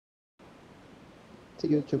Sa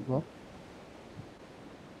YouTube mo?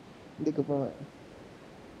 Hindi ko pa...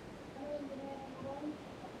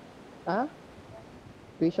 Ah?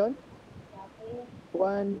 Vision?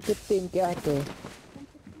 115 kay ate.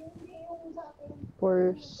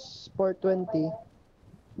 For 420.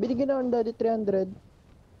 Binigyan na ng daddy 300.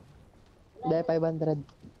 Dahil 500.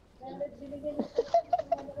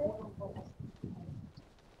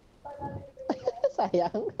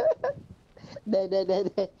 Sayang. De.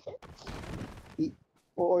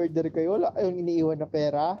 O-order kayo. Wala kayong iniiwan na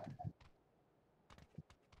pera.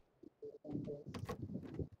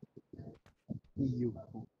 Iyo.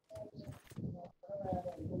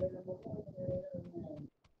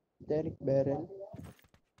 Derek Barrel.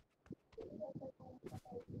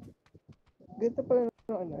 Ganito pala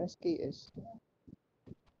ng SKS.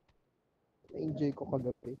 Na-enjoy ko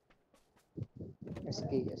kagabi.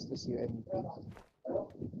 SKS, tas UMP.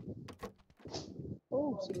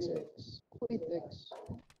 Oh, 6X. 8X.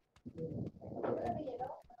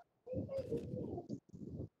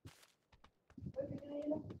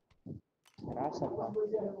 Rasa pa.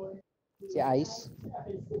 Si Ice.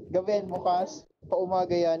 Gawin bukas.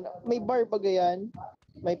 Paumaga yan. May bar ba yan?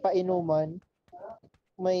 May painuman.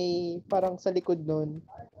 May parang sa likod nun.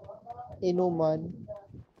 Inuman.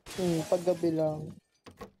 Paggabi lang.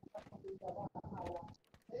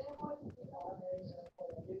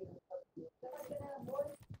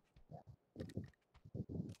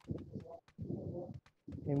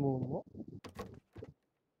 May mumo.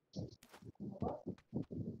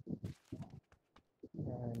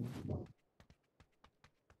 Yan.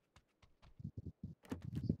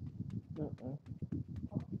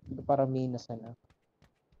 Ito para minas na.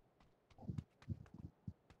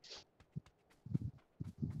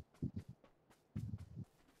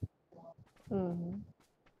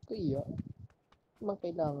 Kaya. Mang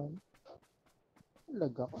kailangan.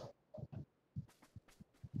 Talaga ka.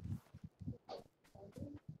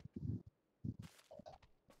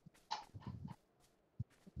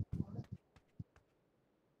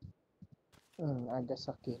 Aga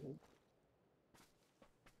sa kill.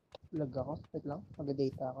 Lag ako. Wait lang.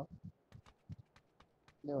 Mag-data ako.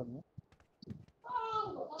 Huwag na.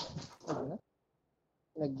 Huwag na.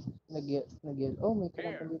 Oh, may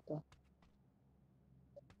kalaban dito.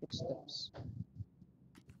 Footsteps.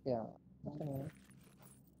 Yeah. Asan na?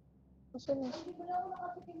 Asan na? Hindi ko na ako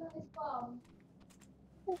nakatikin ng spam.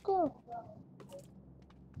 Huwag ka.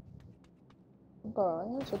 Huwag ka.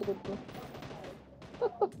 Ayan, sa likod ko.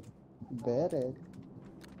 Beret.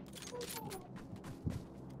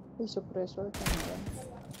 Ay, suppressor.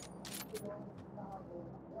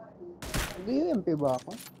 Hindi UMP ba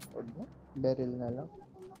ako? Huwag na. Barrel na lang.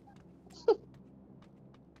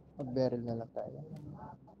 Mag-barrel na lang tayo.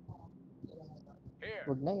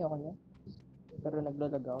 Huwag na, ayoko na. Pero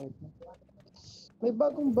naglalag ako. May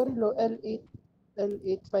bagong barilo, L8.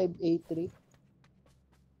 L85A3.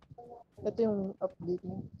 Ito yung update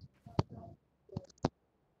niya.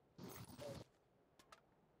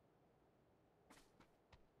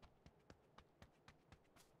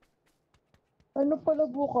 Ano pala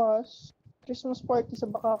bukas? Christmas party sa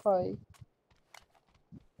Bakakay.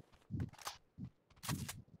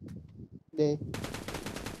 Hindi.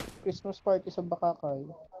 Christmas party sa Bakakay.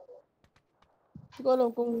 Hindi ko alam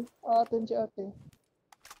kung aaten si ate.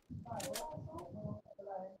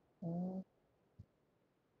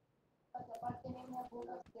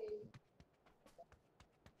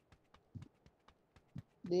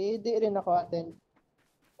 Di rin ako attend.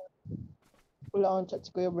 Wala akong chat si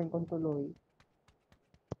Kuya Bern kung tuloy.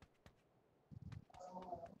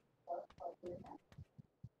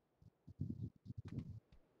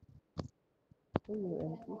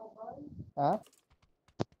 UMP. Ha?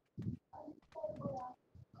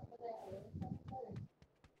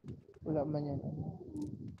 Wala man yan.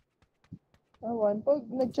 Awan, pag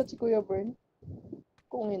nag-chat si Kuya Bern,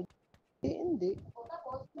 kung hindi.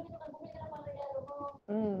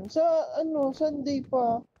 Sa Sunday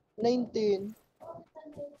pa, 19.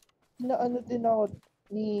 Naano din ako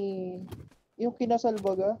ni yung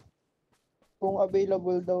kinasalbaga kung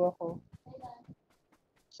available daw ako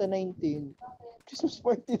sa 19. Christmas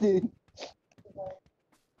party din.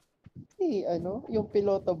 Yung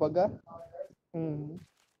piloto baga.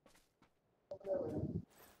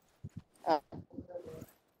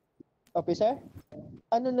 Officer?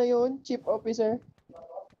 Ano na yun? Chief officer?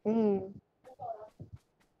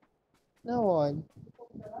 Nawan.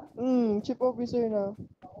 Chief officer na.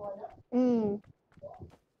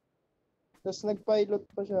 Tapos nag-pilot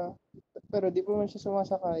pa siya. Pero di pa man siya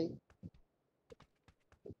sumasakay.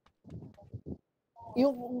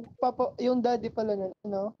 Yung daddy pala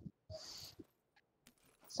na,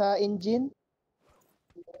 sa engine,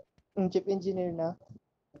 Chief engineer na.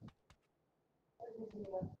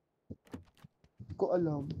 Ko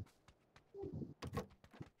alam.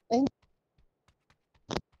 Ay,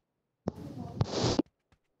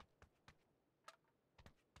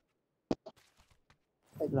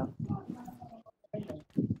 wait lang.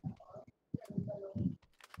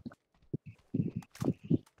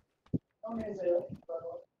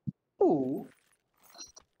 Oo.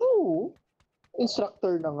 Oo.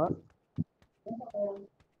 Instructor na nga.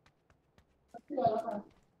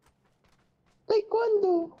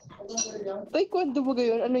 Taekwondo. Taekwondo ba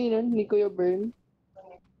gayon? Ano yun? Ni Kuya Bern?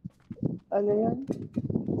 Ano yan?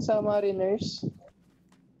 Sa Mariners?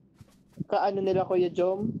 Kaano nila Kuya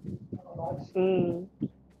Jom?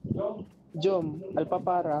 Jom.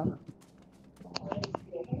 Alpapara.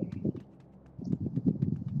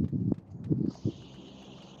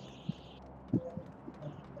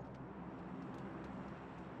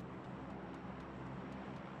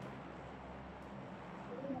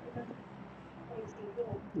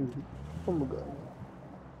 Kumaga.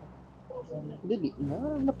 Dali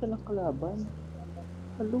na. Hanap na ng kalaban.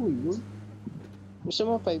 Haluyo. Gusto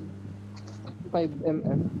mo 5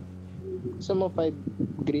 mm? Gusto mo 5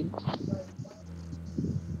 green?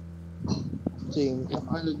 Sige,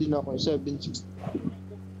 ano din ako, 760.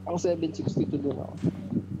 Ang 762 din ako.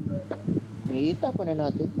 Okay, tapon na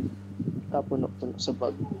natin. Tapon sa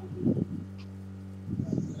bag.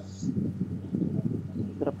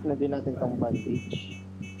 Drop na din natin tong bandage.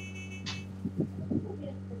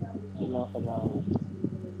 Kailangan.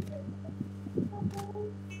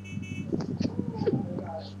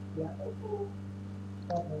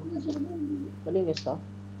 Malinis ka?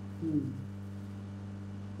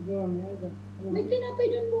 May tinapay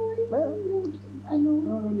doon mo. Ano?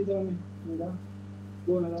 Hindi dami.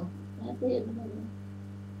 Buo na lang. Ate, ano ba yun?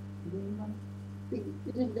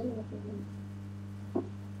 Pinagdala ko yun.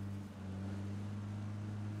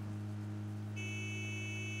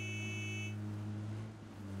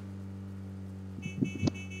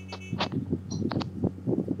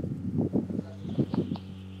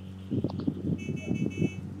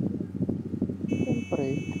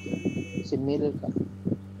 Siyempre, sinil ka.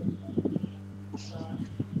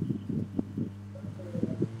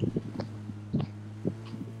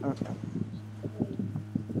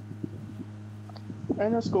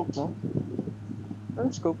 Ano scope mo? Ano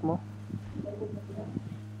scope mo?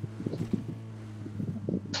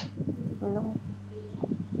 Ano?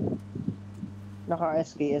 Naka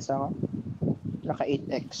SKS ako. Naka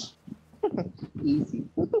 8X. Easy.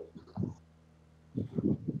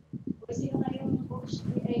 Kasi yung ngayong coach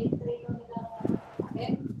ay trainer nila.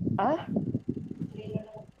 Ah? Trainer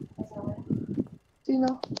ng asawa.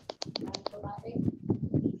 Sino? Automatic.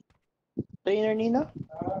 Trainer Nina?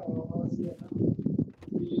 Oo, siya.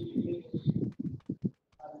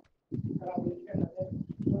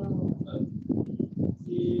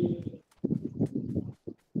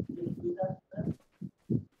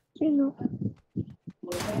 Sino?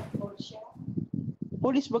 Coach siya.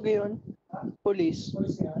 Police ba gayon? Police.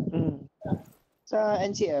 Sa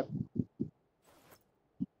NCF.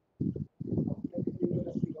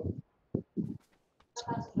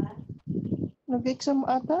 Nakasok na. Nag-exam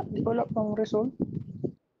ata? Di wala pang result.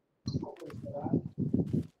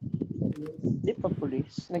 Di pa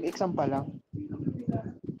police. Nag-exam pa lang.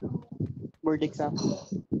 Board exam.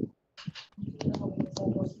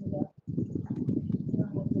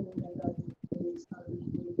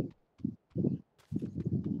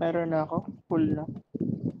 Meron na ako. Full na.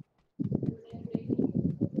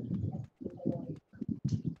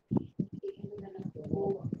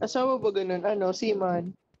 Asawa ba ganun? Ano?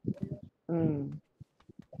 Seaman?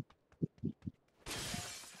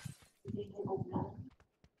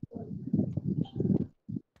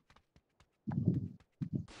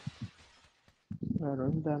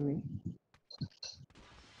 Meron. Dami.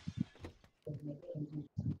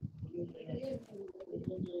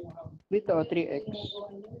 Dito, 3X.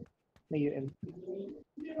 May UMP.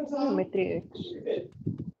 May 3X.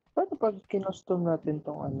 Paano pag kinustom natin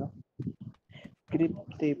tong ano? Grip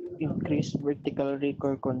tape, increase vertical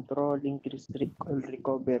recoil control, increase recoil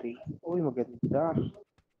recovery. Uy, maganda.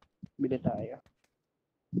 Bili tayo.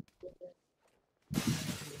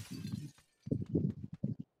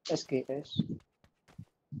 SKS.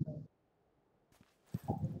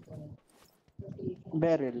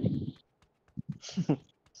 Barrel.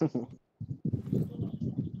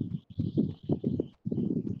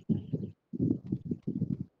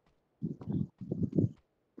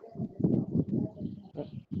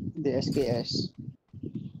 The SKS.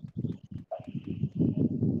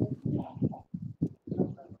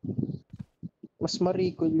 Mas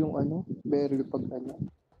ma-recoil yung ano, barrel pag ano.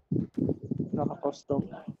 Naka-custom.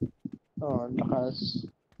 Oh, lakas.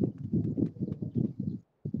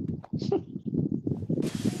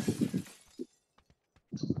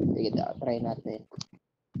 Sige, try natin.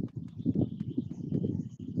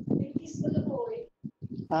 May kiss ko na po eh.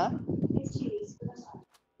 Ha? May cheese ko na nga.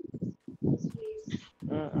 Cheese.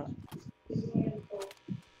 Tingnan ko.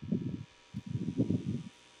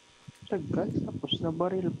 Tagal, tapos na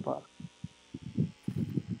baril pa.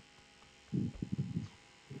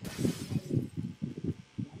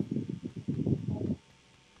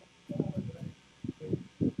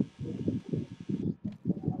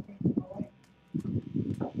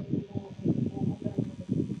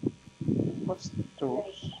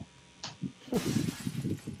 Bastos.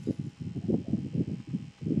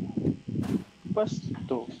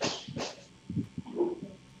 Bastos.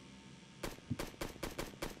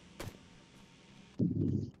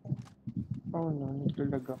 Oh no,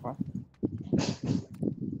 nagtulaga ka.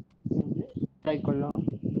 Hindi. Try ko lang.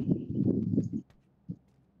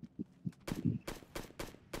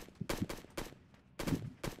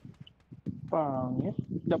 Pangit.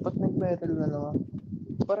 Dapat nag-metal na lang.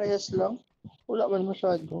 Parehas lang. Wala man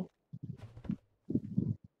masyado.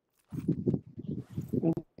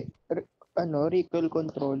 Recoil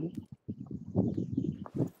control.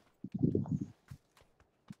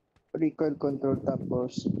 Recoil control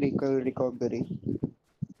tapos recoil recovery.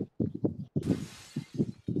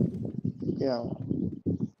 Kaya,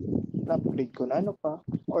 na-upgrade ko na. Ano pa?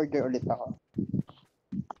 Order ulit ako.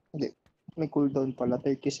 Hindi. May cooldown pala.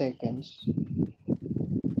 30 seconds.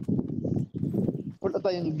 Wala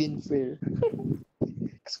tayong bin fair.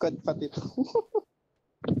 Squad pati to.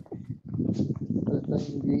 Wala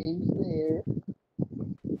tayong green fair.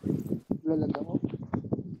 Lalag ako.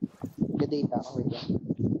 Ga-data ako dyan.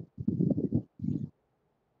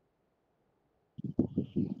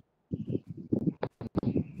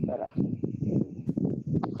 Tara.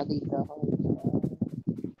 Ka-data ako dyan.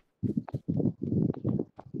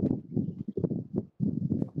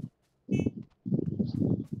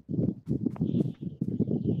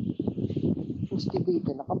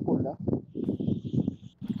 Instigator, nakapula.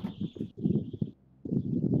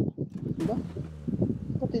 Diba?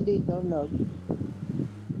 Pati data lag.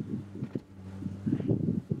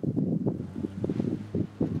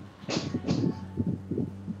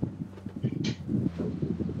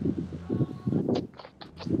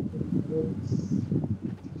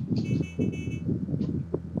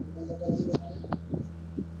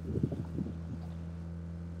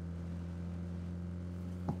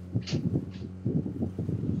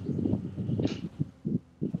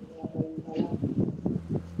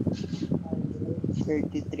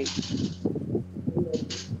 $33.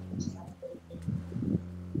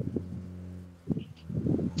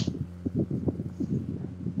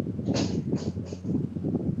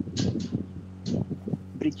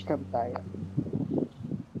 Bridge cam tayo.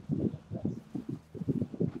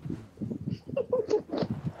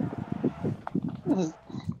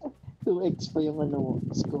 Two x pa yung ano mo,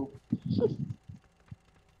 scope.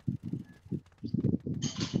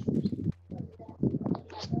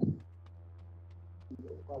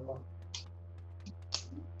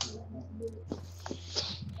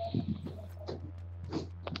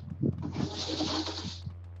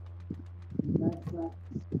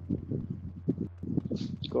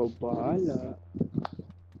 Ikaw bahala.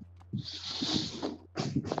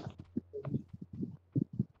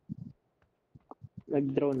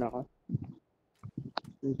 Nag-drone ako.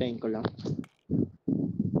 Hintayin ko lang.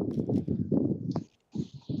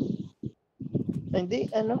 Hindi,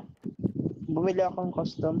 bumili akong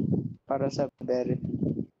custom para sa berry.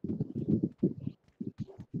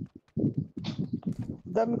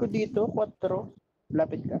 Dami ko dito, 4.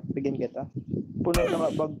 Lapit ka, bigyan kita. Puno na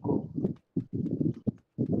nga bag ko.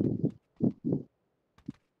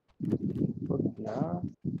 Huwag na.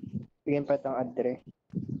 Bigyan pa itong address.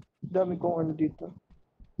 Dami kong ano dito.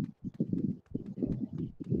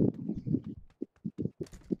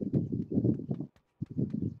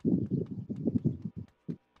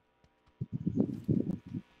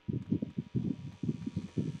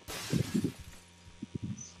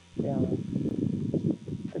 Kaya,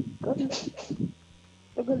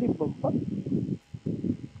 tagal ibang pa.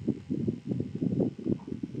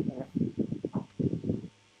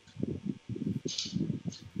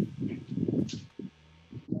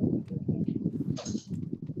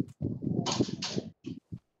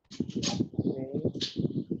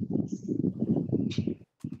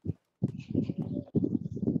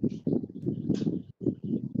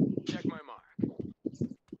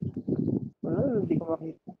 Hindi ko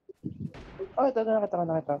makita. Oh, ito,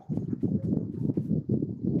 nakita ko.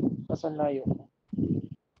 Nasaan layo?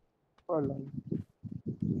 Wala.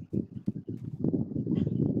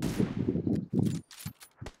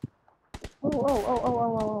 Oh, oh, oh, oh,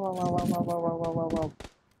 oh, oh, oh, oh, oh, oh, oh, oh, oh, oh.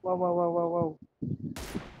 Wow, wow, wow, wow, wow.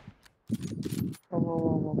 Wow, wow,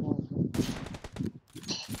 wow, wow, wow.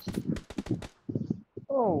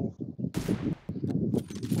 Oh,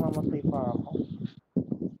 mamatay pa ako.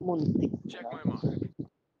 Muntik Check na. my mark.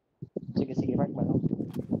 Sige, sige, mark mo lang.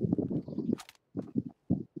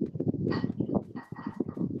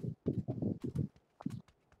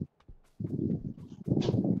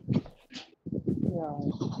 Yeah.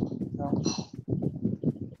 Yeah.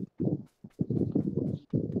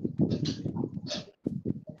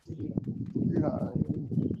 Yeah.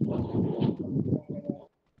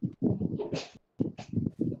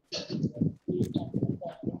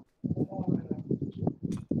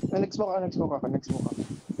 Next mo ka, next mo ka, next mo ka.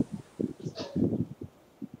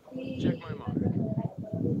 Check my mark.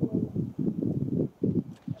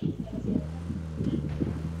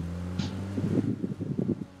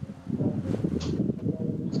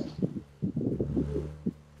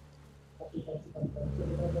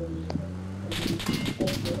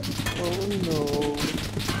 Oh no.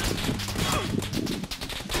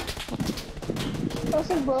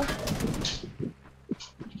 Asan ba?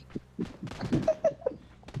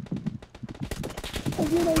 Ang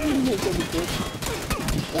ginagawa sa likod.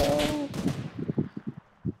 Ah.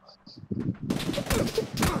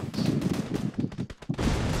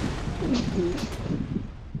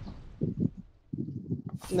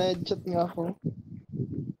 Na-headshot nga ako.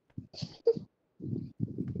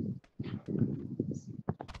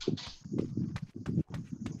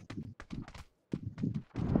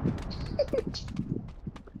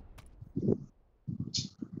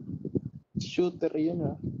 Shooter yun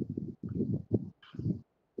ah.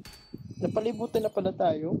 Napalibutan na pala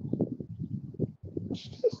tayo.